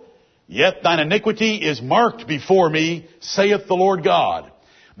soap, yet thine iniquity is marked before me, saith the Lord God.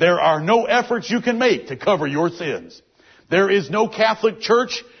 There are no efforts you can make to cover your sins. There is no Catholic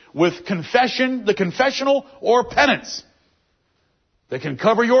church with confession, the confessional, or penance that can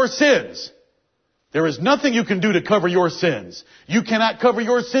cover your sins. There is nothing you can do to cover your sins. You cannot cover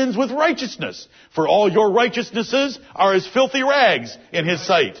your sins with righteousness, for all your righteousnesses are as filthy rags in His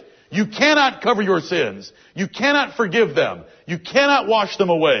sight. You cannot cover your sins. You cannot forgive them. You cannot wash them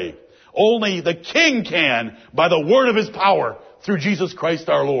away. Only the King can by the word of His power through Jesus Christ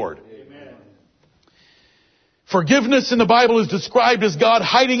our Lord. Amen. Forgiveness in the Bible is described as God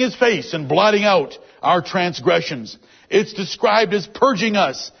hiding His face and blotting out our transgressions. It's described as purging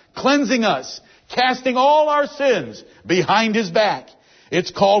us, cleansing us, casting all our sins behind His back.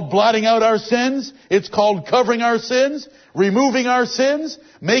 It's called blotting out our sins. It's called covering our sins, removing our sins,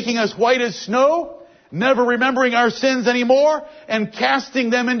 making us white as snow, never remembering our sins anymore, and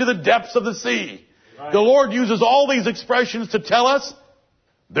casting them into the depths of the sea. Right. The Lord uses all these expressions to tell us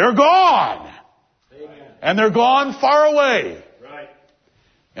they're gone. Amen. And they're gone far away. Right.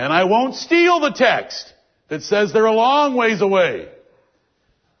 And I won't steal the text that says they're a long ways away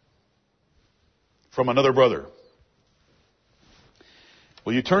from another brother.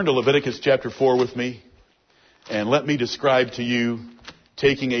 Will you turn to Leviticus chapter 4 with me? And let me describe to you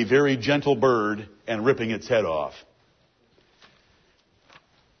taking a very gentle bird and ripping its head off.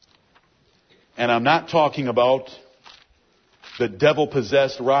 And I'm not talking about the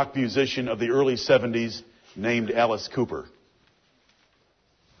devil-possessed rock musician of the early 70s named Alice Cooper.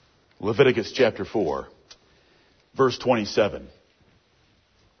 Leviticus chapter 4, verse 27.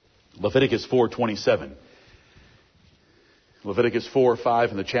 Leviticus 4:27. Leviticus 4,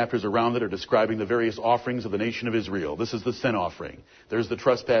 5, and the chapters around it are describing the various offerings of the nation of Israel. This is the sin offering. There's the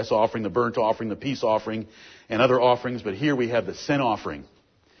trespass offering, the burnt offering, the peace offering, and other offerings. But here we have the sin offering.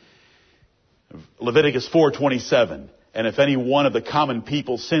 Leviticus 4:27. And if any one of the common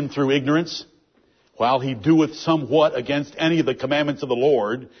people sin through ignorance, while he doeth somewhat against any of the commandments of the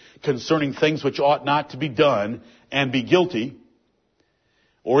Lord, concerning things which ought not to be done, and be guilty,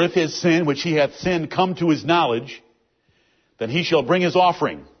 or if his sin which he hath sinned come to his knowledge, then he shall bring his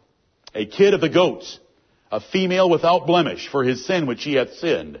offering, a kid of the goats, a female without blemish, for his sin which he hath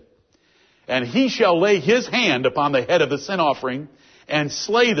sinned. And he shall lay his hand upon the head of the sin offering, and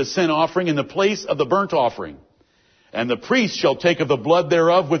slay the sin offering in the place of the burnt offering. And the priest shall take of the blood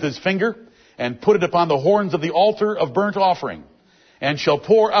thereof with his finger, and put it upon the horns of the altar of burnt offering, and shall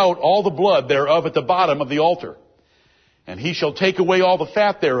pour out all the blood thereof at the bottom of the altar. And he shall take away all the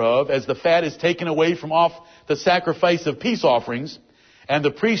fat thereof, as the fat is taken away from off the sacrifice of peace offerings. And the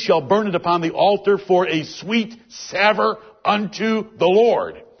priest shall burn it upon the altar for a sweet savour unto the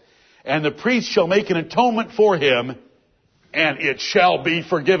Lord. And the priest shall make an atonement for him, and it shall be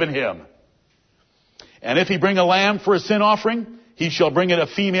forgiven him. And if he bring a lamb for a sin offering, he shall bring it a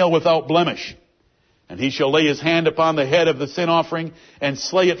female without blemish. And he shall lay his hand upon the head of the sin offering, and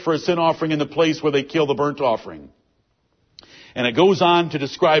slay it for a sin offering in the place where they kill the burnt offering. And it goes on to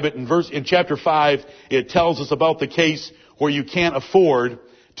describe it in chapter 5. It tells us about the case where you can't afford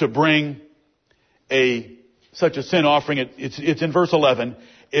to bring such a sin offering. It's in verse 11.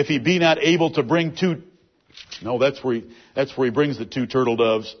 If he be not able to bring that's where he brings the 2 turtle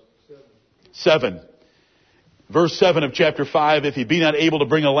doves. 7. Verse 7 of chapter 5. If he be not able to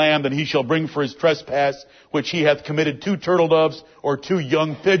bring a lamb, then he shall bring for his trespass, which he hath committed, 2 turtle doves or 2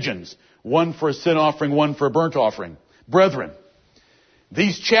 young pigeons, one for a sin offering, one for a burnt offering. Brethren,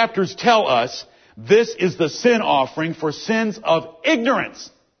 these chapters tell us this is the sin offering for sins of ignorance.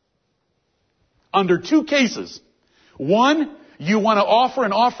 Under 2 cases. 1, you want to offer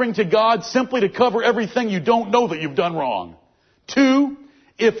an offering to God simply to cover everything you don't know that you've done wrong. 2,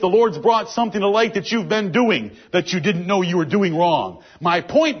 if the Lord's brought something to light that you've been doing that you didn't know you were doing wrong. My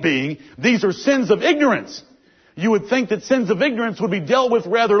point being, these are sins of ignorance. You would think that sins of ignorance would be dealt with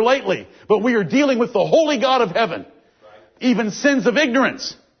rather lightly, but we are dealing with the holy God of heaven. Even sins of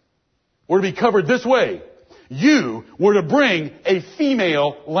ignorance were to be covered this way. You were to bring a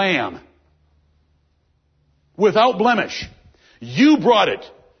female lamb without blemish. You brought it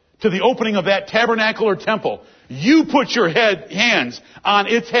to the opening of that tabernacle or temple. You put your hands on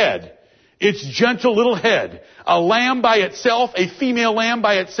its head. its gentle little head. A lamb by itself, a female lamb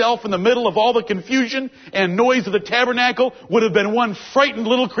by itself in the middle of all the confusion and noise of the tabernacle would have been one frightened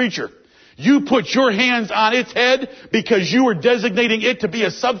little creature. You put your hands on its head because you were designating it to be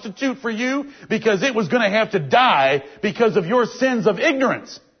a substitute for you, because it was going to have to die because of your sins of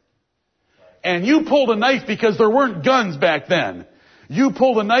ignorance. And you pulled a knife because there weren't guns back then. You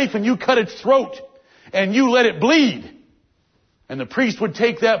pulled a knife and you cut its throat and you let it bleed. And the priest would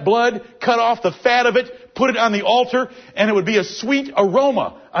take that blood, cut off the fat of it, put it on the altar, and it would be a sweet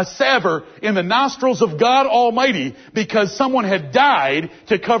aroma, a savor in the nostrils of God Almighty, because someone had died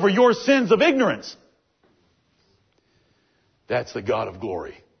to cover your sins of ignorance. That's the God of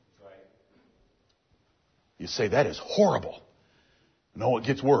glory. You say, that is horrible. No, it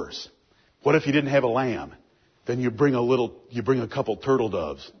gets worse. What if you didn't have a lamb? Then you bring a couple turtle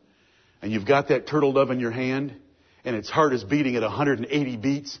doves. And you've got that turtle dove in your hand, and its heart is beating at 180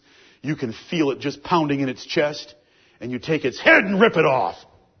 beats. You can feel it just pounding in its chest, and you take its head and rip it off.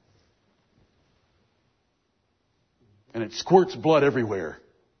 And it squirts blood everywhere.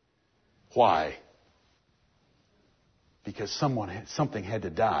 Why? Because something had to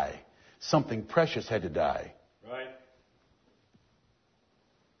die. Something precious had to die. Right.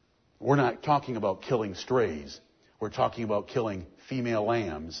 We're not talking about killing strays. We're talking about killing female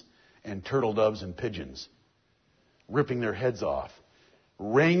lambs and turtle doves and pigeons. Ripping their heads off.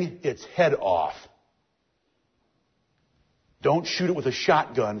 Wring its head off. Don't shoot it with a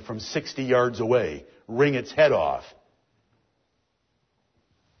shotgun from 60 yards away. Wring its head off.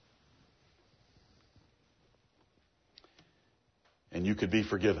 And you could be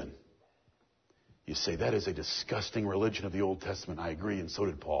forgiven. You say, that is a disgusting religion of the Old Testament. I agree, and so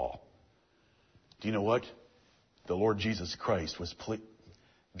did Paul. Do you know what? The Lord Jesus Christ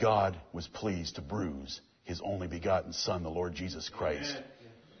God was pleased to bruise His only begotten Son, the Lord Jesus Christ. Amen.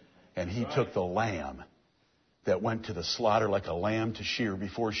 And He took the lamb that went to the slaughter like a lamb to shear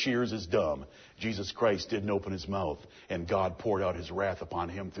before shears is dumb. Jesus Christ didn't open His mouth, and God poured out His wrath upon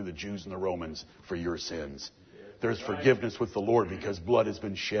Him through the Jews and the Romans for your sins. There's forgiveness with the Lord because blood has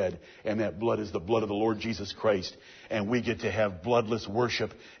been shed, and that blood is the blood of the Lord Jesus Christ. And we get to have bloodless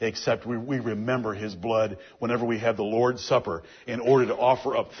worship, except we remember His blood whenever we have the Lord's Supper in order to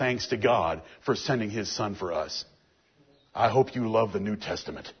offer up thanks to God for sending His Son for us. I hope you love the New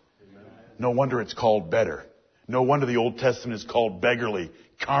Testament. No wonder it's called better. No wonder the Old Testament is called beggarly,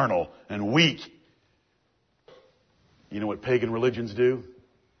 carnal, and weak. You know what pagan religions do?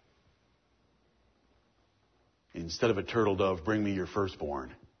 Instead of a turtle dove, bring me your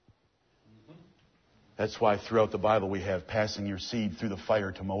firstborn. That's why throughout the Bible we have passing your seed through the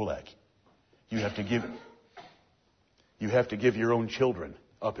fire to Molech. You have to give your own children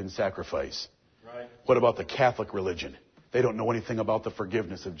up in sacrifice. Right. What about the Catholic religion? They don't know anything about the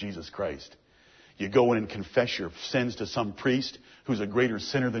forgiveness of Jesus Christ. You go in and confess your sins to some priest who's a greater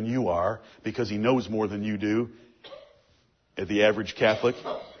sinner than you are because he knows more than you do. At the average Catholic,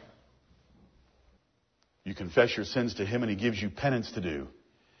 you confess your sins to him and he gives you penance to do.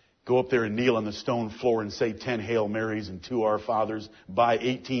 Go up there and kneel on the stone floor and say 10 Hail Marys and 2 Our Fathers. Buy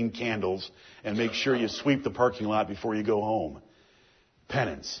 18 candles and make sure you sweep the parking lot before you go home.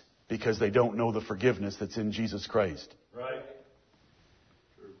 Penance, because they don't know the forgiveness that's in Jesus Christ. Right.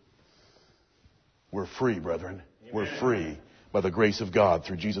 We're free, brethren. Amen. We're free by the grace of God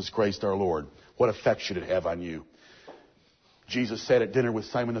through Jesus Christ our Lord. What effect should it have on you? Jesus sat at dinner with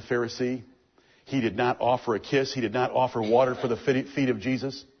Simon the Pharisee. He did not offer a kiss. He did not offer water for the feet of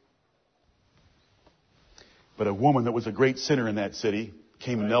Jesus. But a woman that was a great sinner in that city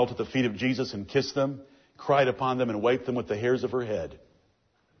came and knelt at the feet of Jesus and kissed them, cried upon them, and wiped them with the hairs of her head.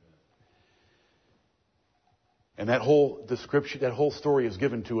 And that whole description, that whole story is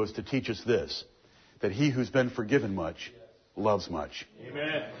given to us to teach us this, that he who's been forgiven much loves much.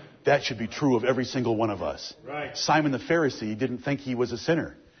 Amen. That should be true of every single one of us. Right. Simon the Pharisee didn't think he was a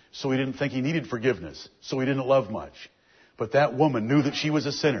sinner, so he didn't think he needed forgiveness, so he didn't love much. But that woman knew that she was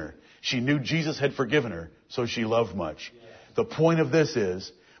a sinner. She knew Jesus had forgiven her, so she loved much. The point of this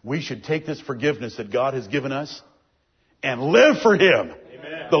is, we should take this forgiveness that God has given us and live for Him.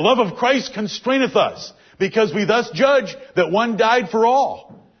 Amen. The love of Christ constraineth us, because we thus judge that one died for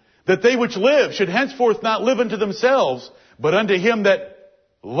all, that they which live should henceforth not live unto themselves, but unto Him that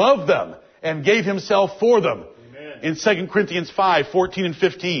loved them and gave Himself for them. Amen. In 2 Corinthians 5:14 and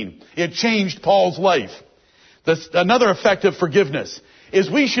 15. It changed Paul's life. Another effect of forgiveness is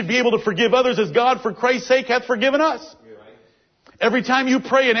we should be able to forgive others as God for Christ's sake hath forgiven us. Every time you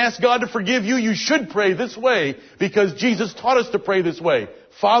pray and ask God to forgive you, you should pray this way, because Jesus taught us to pray this way.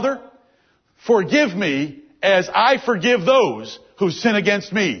 Father, forgive me as I forgive those who sin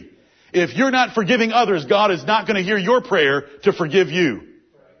against me. If you're not forgiving others, God is not going to hear your prayer to forgive you.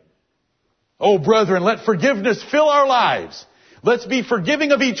 Oh, brethren, let forgiveness fill our lives. Let's be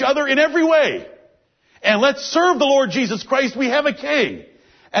forgiving of each other in every way. And let's serve the Lord Jesus Christ. We have a King.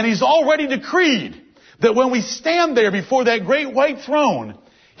 And He's already decreed that when we stand there before that great white throne,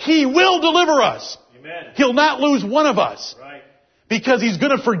 He will deliver us. Amen. He'll not lose one of us. Right. Because He's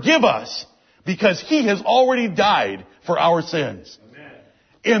going to forgive us. Because He has already died for our sins. Amen.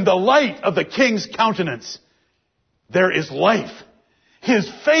 In the light of the King's countenance, there is life. His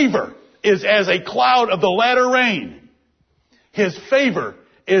favor is as a cloud of the latter rain. His favor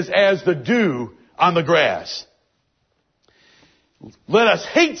is as the dew on the grass. Let us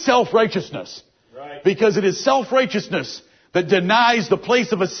hate self-righteousness. Right. Because it is self-righteousness that denies the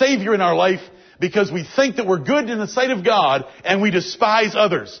place of a Savior in our life because we think that we're good in the sight of God and we despise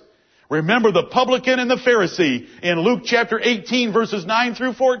others. Remember the publican and the Pharisee in Luke chapter 18 verses 9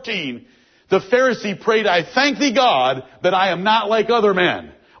 through 14. The Pharisee prayed, I thank thee God that I am not like other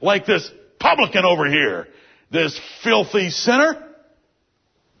men, like this publican over here, this filthy sinner.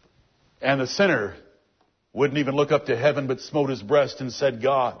 And the sinner wouldn't even look up to heaven but smote his breast and said,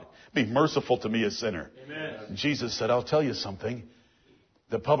 God, be merciful to me, a sinner. Amen. Jesus said, I'll tell you something.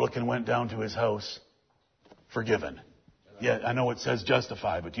 The publican went down to his house forgiven. Yeah, I know it says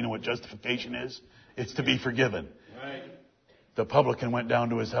justified, but do you know what justification is? It's to be forgiven. Right. The publican went down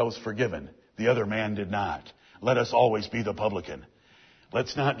to his house forgiven. The other man did not. Let us always be the publican.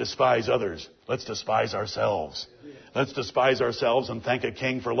 Let's not despise others. Let's despise ourselves. Let's despise ourselves and thank a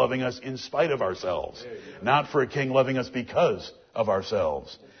King for loving us in spite of ourselves. Not for a King loving us because of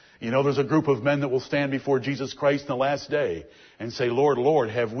ourselves. You know, there's a group of men that will stand before Jesus Christ in the last day and say, Lord, Lord,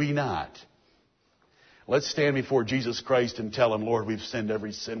 have we not? Let's stand before Jesus Christ and tell Him, Lord, we've sinned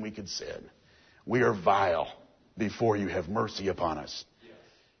every sin we could sin. We are vile before you. Have mercy upon us.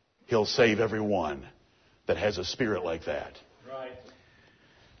 He'll save everyone that has a spirit like that. Right.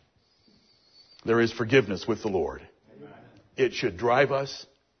 There is forgiveness with the Lord. Amen. It should drive us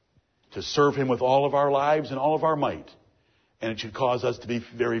to serve Him with all of our lives and all of our might. And it should cause us to be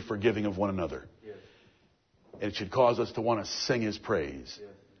very forgiving of one another. Yes. And it should cause us to want to sing His praise. Yes.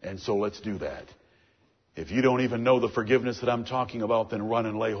 And so let's do that. If you don't even know the forgiveness that I'm talking about, then run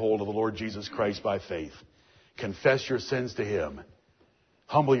and lay hold of the Lord Jesus Christ by faith. Confess your sins to Him.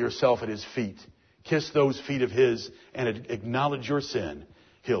 Humble yourself at His feet. Kiss those feet of His and acknowledge your sin.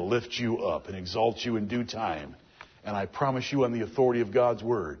 He'll lift you up and exalt you in due time. And I promise you on the authority of God's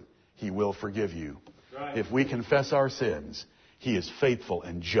Word, He will forgive you. Right. If we confess our sins, He is faithful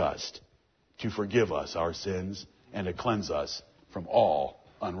and just to forgive us our sins and to cleanse us from all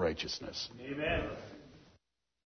unrighteousness. Amen.